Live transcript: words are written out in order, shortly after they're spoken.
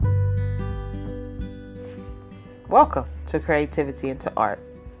Welcome to Creativity into Art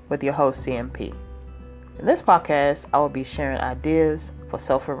with your host, CMP. In this podcast, I will be sharing ideas for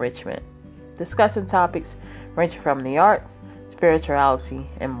self-enrichment, discussing topics ranging from the arts, spirituality,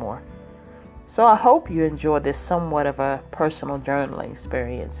 and more. So I hope you enjoy this somewhat of a personal journaling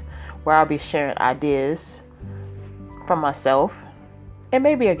experience where I'll be sharing ideas from myself and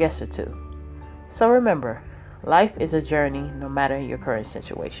maybe a guest or two. So remember, life is a journey no matter your current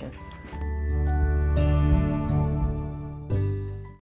situation.